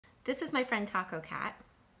This is my friend Taco Cat.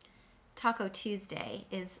 Taco Tuesday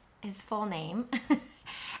is his full name.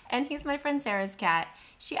 And he's my friend Sarah's cat.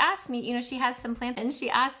 She asked me, you know, she has some plants, and she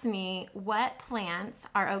asked me what plants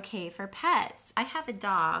are okay for pets. I have a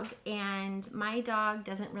dog, and my dog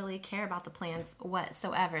doesn't really care about the plants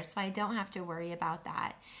whatsoever, so I don't have to worry about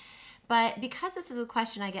that. But because this is a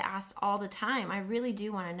question I get asked all the time, I really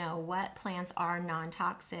do want to know what plants are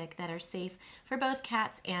non-toxic that are safe for both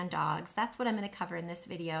cats and dogs. That's what I'm going to cover in this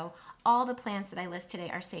video. All the plants that I list today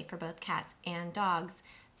are safe for both cats and dogs.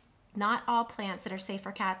 Not all plants that are safe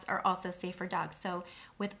for cats are also safe for dogs. So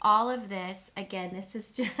with all of this, again, this is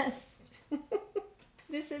just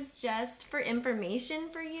this is just for information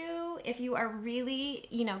for you. If you are really,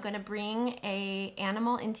 you know, going to bring a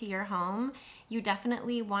animal into your home, you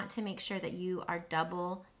definitely want to make sure that you are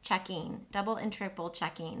double and triple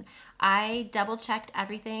checking. I double checked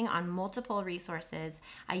everything on multiple resources.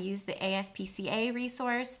 I used the ASPCA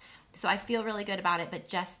resource, so I feel really good about it, but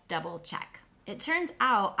just double check. It turns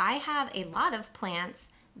out I have a lot of plants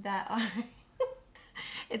that are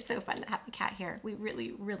it's so fun to have a cat here. We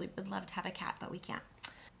really, really would love to have a cat, but we can't.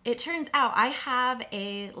 It turns out I have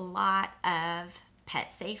a lot of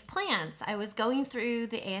pet safe plants. I was going through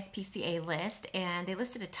the ASPCA list, and they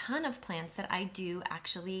listed a ton of plants that I do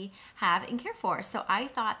actually have and care for. So I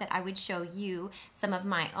thought that I would show you some of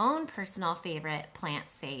my own personal favorite pet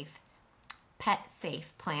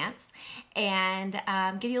safe plants, and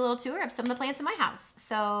give you a little tour of some of the plants in my house.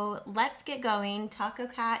 So let's get going. Taco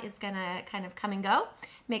Cat is gonna kind of come and go,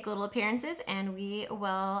 make little appearances, and we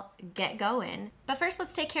will get going. But first,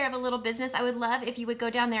 let's take care of a little business. I would love if you would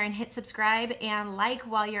go down there and hit subscribe and like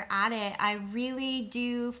while you're at it. I really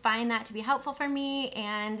do find that to be helpful for me,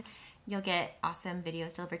 and you'll get awesome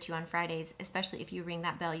videos delivered to you on Fridays, especially if you ring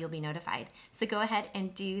that bell, you'll be notified. So go ahead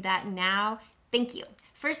and do that now. Thank you.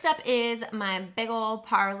 First up is my big old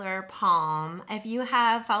parlor palm. If you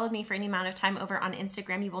have followed me for any amount of time over on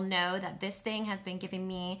Instagram, you will know that this thing has been giving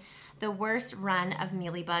me the worst run of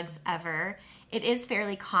mealybugs ever. It is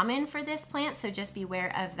fairly common for this plant, so just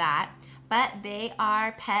beware of that. But they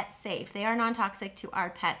are pet safe. They are non-toxic to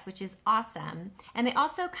our pets, which is awesome. And they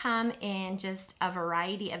also come in just a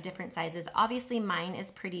variety of different sizes. Obviously mine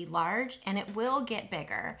is pretty large, and it will get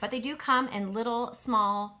bigger, but they do come in little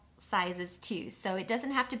small sizes too. So it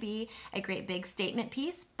doesn't have to be a great big statement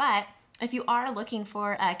piece, but if you are looking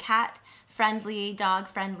for a cat friendly, dog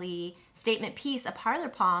friendly statement piece, a parlor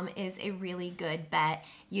palm is a really good bet.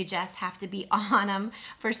 You just have to be on them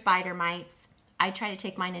for spider mites. I try to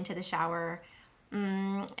take mine into the shower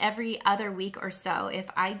every other week or so.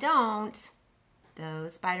 If I don't,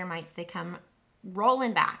 those spider mites, they come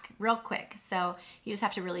rolling back real quick. So you just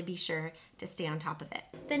have to really be sure to stay on top of it.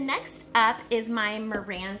 The next up is my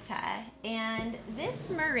Maranta, and this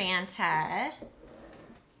Maranta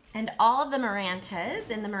and all of the Marantas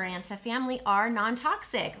in the Maranta family are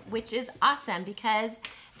non-toxic, which is awesome because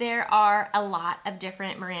there are a lot of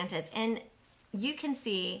different Marantas, and you can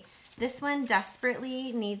see this one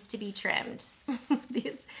desperately needs to be trimmed.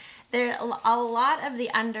 A lot of the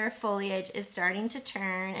under foliage is starting to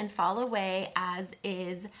turn and fall away, as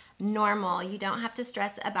is normal. You don't have to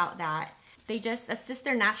stress about that. That's just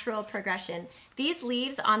their natural progression. These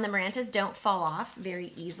leaves on the Marantas don't fall off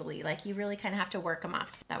very easily. Like, you really kind of have to work them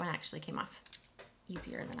off. That one actually came off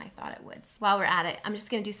easier than I thought it would. While we're at it, I'm just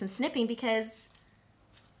gonna do some snipping because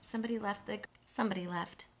somebody left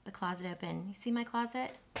the closet open. You see my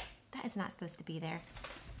closet? That is not supposed to be there.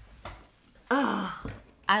 Oh,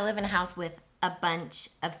 I live in a house with a bunch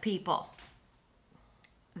of people.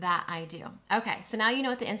 That I do. Okay, so now you know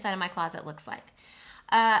what the inside of my closet looks like.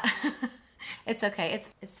 It's okay. It's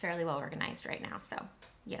fairly well organized right now, so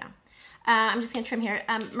you know. I'm just gonna trim here.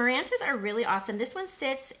 Marantas are really awesome. This one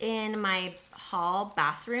sits in my hall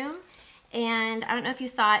bathroom, and I don't know if you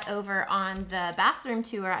saw it over on the bathroom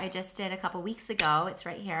tour I just did a couple weeks ago. It's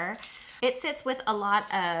right here. It sits with a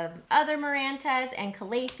lot of other Marantas and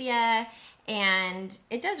Calathea, and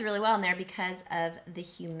it does really well in there because of the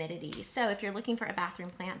humidity. So if you're looking for a bathroom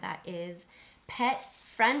plant that is pet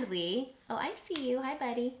friendly, oh, I see you, hi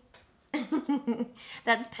buddy.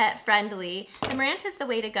 That's pet friendly, the Maranta is the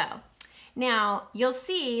way to go. Now, you'll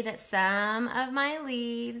see that some of my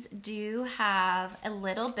leaves do have a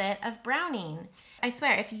little bit of browning. I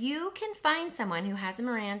swear, if you can find someone who has a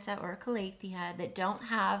Maranta or a Calathea that don't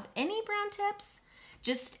have any brown tips,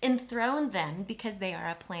 just enthrone them because they are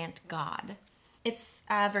a plant god. It's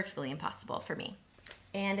virtually impossible for me.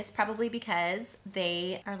 And it's probably because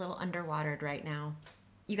they are a little underwatered right now.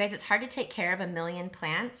 You guys, it's hard to take care of a million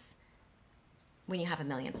plants when you have a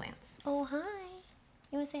million plants. Oh, hi.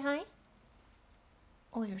 You want to say hi?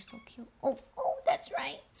 Oh, you're so cute. Oh, That's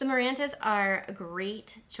right. So Marantas are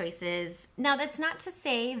great choices. Now, that's not to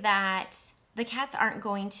say that the cats aren't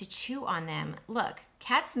going to chew on them. Look,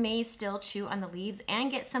 cats may still chew on the leaves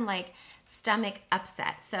and get some like stomach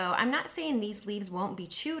upset. So I'm not saying these leaves won't be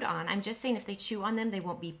chewed on. I'm just saying if they chew on them, they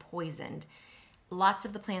won't be poisoned. Lots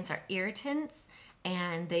of the plants are irritants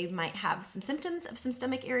and they might have some symptoms of some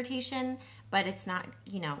stomach irritation, but it's not,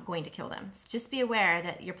 going to kill them. So just be aware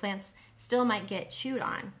that your plants still might get chewed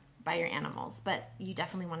on by your animals, but you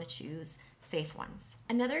definitely want to choose safe ones.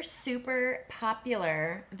 Another super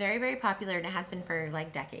popular, very, very popular, and it has been for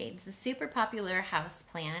like decades, the super popular house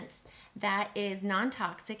plant that is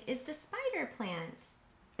non-toxic is the spider plant.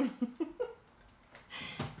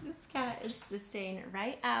 This cat is just staying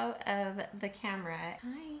right out of the camera.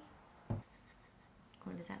 Hi.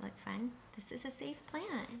 Oh, does that look fun? This is a safe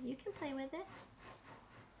plant. You can play with it.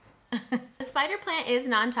 The spider plant is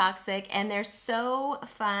non-toxic and they're so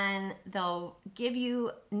fun. They'll give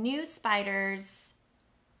you new spiders.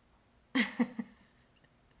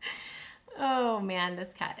 Oh man,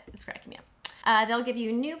 this cat is cracking me up. They'll give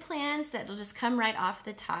you new plants that will just come right off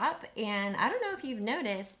the top. And I don't know if you've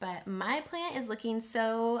noticed, but my plant is looking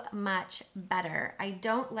so much better. I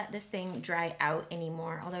don't let this thing dry out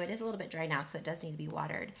anymore, although it is a little bit dry now, so it does need to be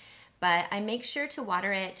watered. But I make sure to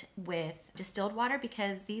water it with distilled water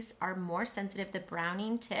because these are more sensitive. The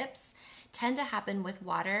browning tips tend to happen with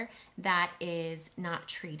water that is not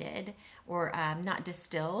treated or not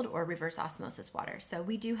distilled or reverse osmosis water. So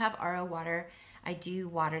we do have RO water. I do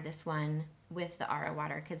water this one with the RO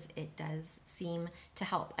water because it does seem to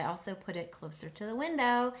help. I also put it closer to the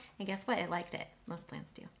window and guess what? It liked it. Most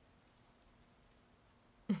plants do.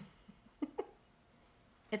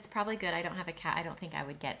 It's probably good I don't have a cat. I don't think I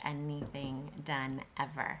would get anything done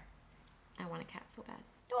ever. I want a cat so bad.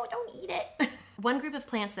 No, don't eat it. One group of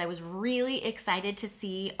plants that I was really excited to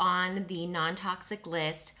see on the non-toxic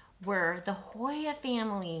list were the Hoya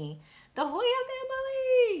family. The Hoya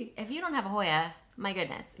family! If you don't have a Hoya, my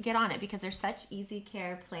goodness, get on it because they're such easy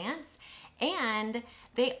care plants and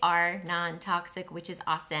they are non-toxic, which is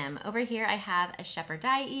awesome. Over here I have a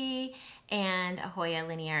Shepherdii and a Hoya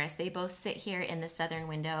linearis. They both sit here in the southern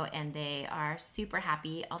window and they are super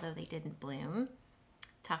happy, although they didn't bloom.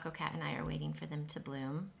 Taco Cat and I are waiting for them to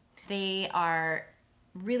bloom. They are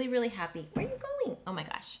really, really happy. Where are you going? Oh my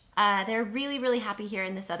gosh. They're really, really happy here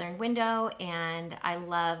in the southern window and I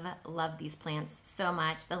love these plants so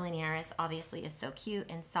much. The linearis obviously is so cute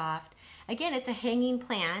and soft. Again, it's a hanging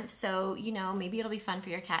plant, so maybe it'll be fun for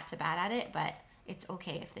your cat to bat at it, but it's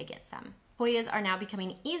okay if they get some. Hoyas are now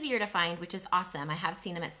becoming easier to find, which is awesome. I have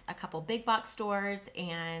seen them at a couple big box stores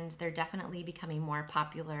and they're definitely becoming more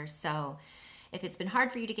popular. So if it's been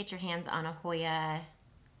hard for you to get your hands on a Hoya,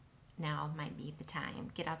 now might be the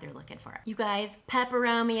time. Get out there looking for it. You guys,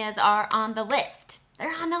 peperomias are on the list.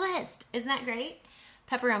 They're on the list. Isn't that great?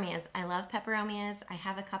 Peperomias. I love peperomias. I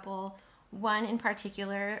have a couple. One in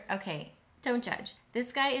particular. Okay, don't judge.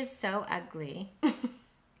 This guy is so ugly.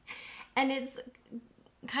 And it's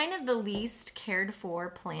kind of the least cared for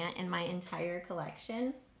plant in my entire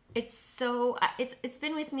collection. It's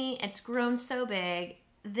been with me. It's grown so big.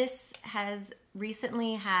 This has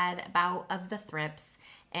recently had a bout of the thrips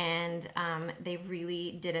and they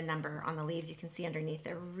really did a number on the leaves. You can see underneath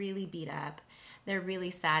they're really beat up. They're really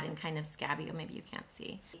sad and kind of scabby. Oh, maybe you can't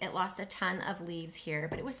see. It lost a ton of leaves here,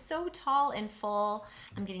 but it was so tall and full.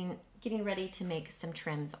 I'm getting ready to make some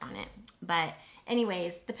trims on it. But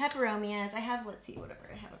anyways, the peperomias, I have, let's see, whatever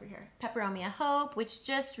I have over here. Peperomia Hope, which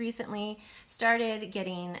just recently started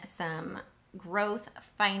getting some growth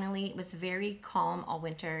finally. It was very calm all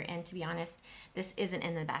winter, and to be honest, this isn't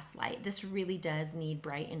in the best light. This really does need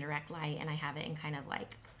bright indirect light, and I have it in kind of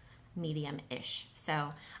like medium-ish.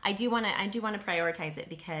 So I do want to prioritize it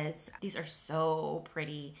because these are so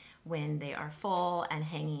pretty when they are full and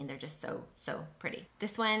hanging. They're just so pretty.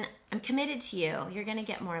 This one, I'm committed to you. You're gonna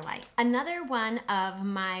get more light. Another one of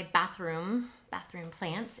my bathroom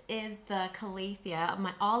plants is the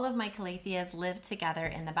calathea. All of my calatheas live together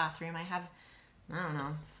in the bathroom. I have, I don't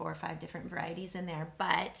know, 4 or 5 different varieties in there,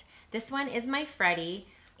 but this one is my Freddie,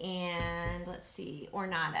 and let's see,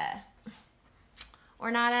 Ornata.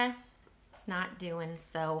 Ornata, it's not doing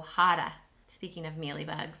so hotta. Speaking of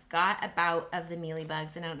mealybugs, got a bout of the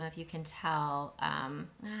mealybugs, and I don't know if you can tell.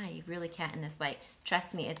 You really can't in this light.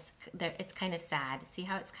 Trust me, it's kind of sad. See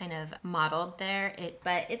how it's kind of mottled there?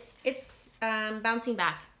 But it's bouncing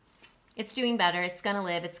back. It's doing better. It's gonna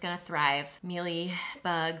live. It's gonna thrive. Mealy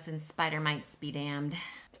bugs and spider mites be damned.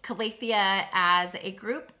 Calathea as a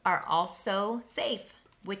group are also safe,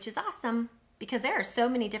 which is awesome because there are so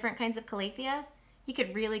many different kinds of calathea. You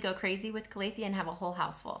could really go crazy with calathea and have a whole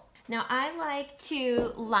house full. Now I like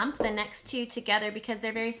to lump the next two together because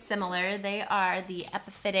they're very similar. They are the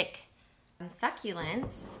epiphytic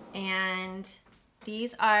succulents, and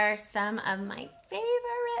these are some of my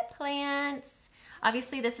favorite plants.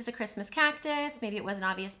 Obviously this is a Christmas cactus. Maybe it wasn't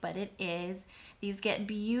obvious, but it is. These get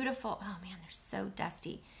beautiful. Oh man, they're so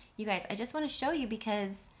dusty. You guys, I just want to show you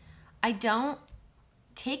because I don't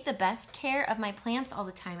take the best care of my plants all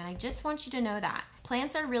the time, and I just want you to know that.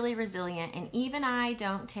 Plants are really resilient, and even I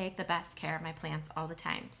don't take the best care of my plants all the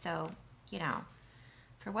time. So, you know,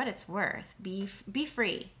 for what it's worth, be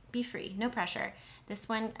free, no pressure. This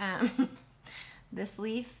one, this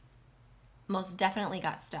leaf most definitely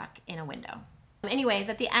got stuck in a window. Anyways,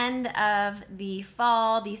 at the end of the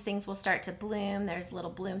fall, these things will start to bloom. There's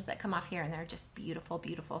little blooms that come off here, and they're just beautiful,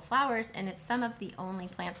 beautiful flowers, and it's some of the only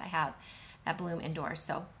plants I have that bloom indoors,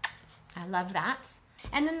 so I love that.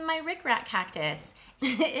 And then my rickrack cactus,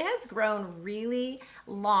 it has grown really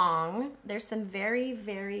long. There's some very,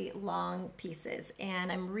 very long pieces,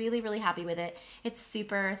 and I'm really, really happy with it. It's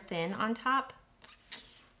super thin on top.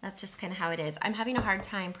 That's just kind of how it is. I'm having a hard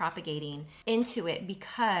time propagating into it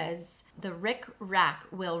because the rickrack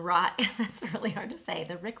will rot. That's really hard to say.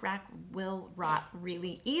 The rickrack will rot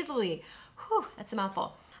really easily. Whew, that's a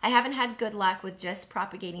mouthful. I haven't had good luck with just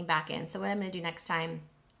propagating back in. So what I'm gonna do next time,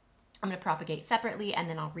 I'm gonna propagate separately and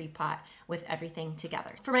then I'll repot with everything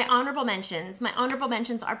together. For my honorable mentions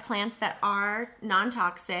are plants that are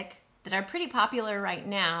non-toxic, that are pretty popular right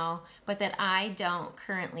now, but that I don't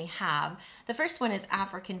currently have. The first one is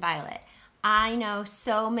African violet. I know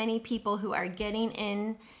so many people who are getting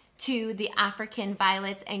into the African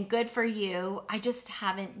violets, and good for you. I just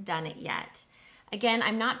haven't done it yet. Again,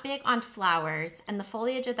 I'm not big on flowers, and the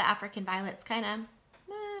foliage of the African violet's kind of,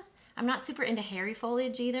 I'm not super into hairy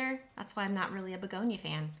foliage either. That's why I'm not really a begonia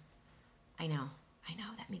fan. I know,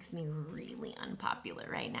 that makes me really unpopular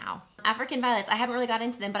right now. African violets, I haven't really got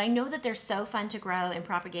into them, but I know that they're so fun to grow and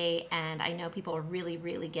propagate, and I know people really,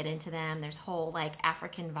 really get into them. There's whole like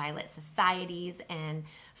African violet societies and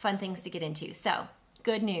fun things to get into. So,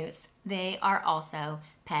 good news, they are also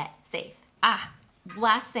pet safe.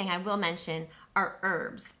 Last thing I will mention are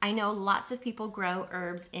herbs. I know lots of people grow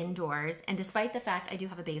herbs indoors, and despite the fact I do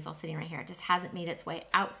have a basil sitting right here, it just hasn't made its way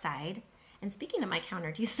outside. And speaking of my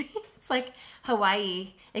counter, do you see? It's like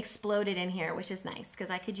Hawaii exploded in here, which is nice because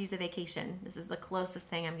I could use a vacation. This is the closest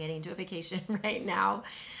thing I'm getting to a vacation right now.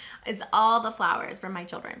 It's all the flowers from my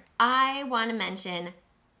children. I want to mention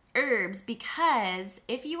herbs because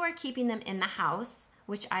if you are keeping them in the house,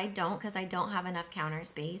 which I don't because I don't have enough counter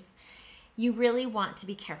space, you really want to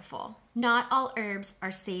be careful. Not all herbs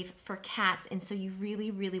are safe for cats, and so you really,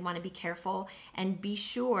 really want to be careful and be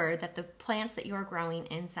sure that the plants that you're growing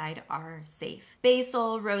inside are safe.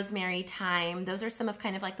 Basil, rosemary, thyme, those are some of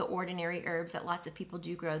kind of like the ordinary herbs that lots of people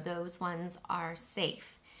do grow. Those ones are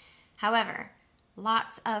safe. However,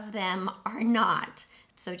 lots of them are not.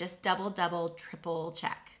 So just double, triple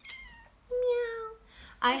check.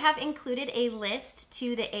 I have included a list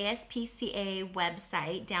to the ASPCA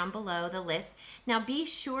website down below the list. Now be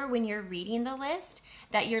sure when you're reading the list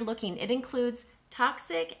that you're looking. It includes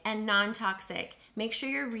toxic and non-toxic. Make sure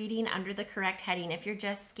you're reading under the correct heading. If you're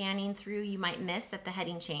just scanning through, you might miss that the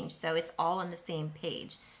heading changed. So it's all on the same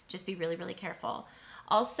page. Just be really, really careful.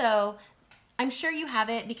 Also, I'm sure you have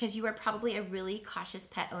it because you are probably a really cautious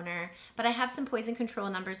pet owner, but I have some poison control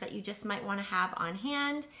numbers that you just might want to have on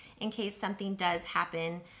hand in case something does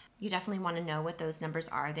happen. You definitely want to know what those numbers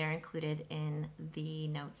are. They're included in the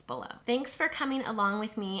notes below. Thanks for coming along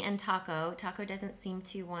with me and Taco. Taco doesn't seem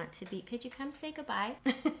to want to be, could you come say goodbye?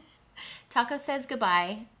 Taco says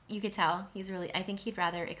goodbye. You could tell he's really, I think he'd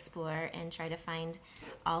rather explore and try to find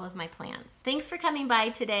all of my plants. Thanks for coming by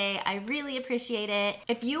today. I really appreciate it.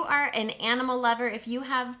 If you are an animal lover, if you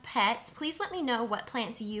have pets, please let me know what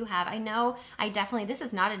plants you have. I know this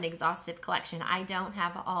is not an exhaustive collection. I don't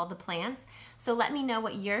have all the plants. So let me know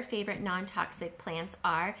what your favorite non-toxic plants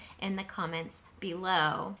are in the comments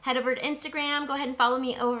below. Head over to Instagram, go ahead and follow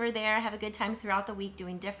me over there. I have a good time throughout the week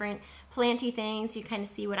doing different planty things. You kind of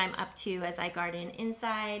see what I'm up to as I garden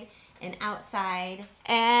inside and outside.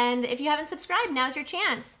 And if you haven't subscribed, now's your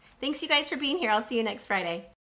chance. Thanks you guys for being here. I'll see you next Friday.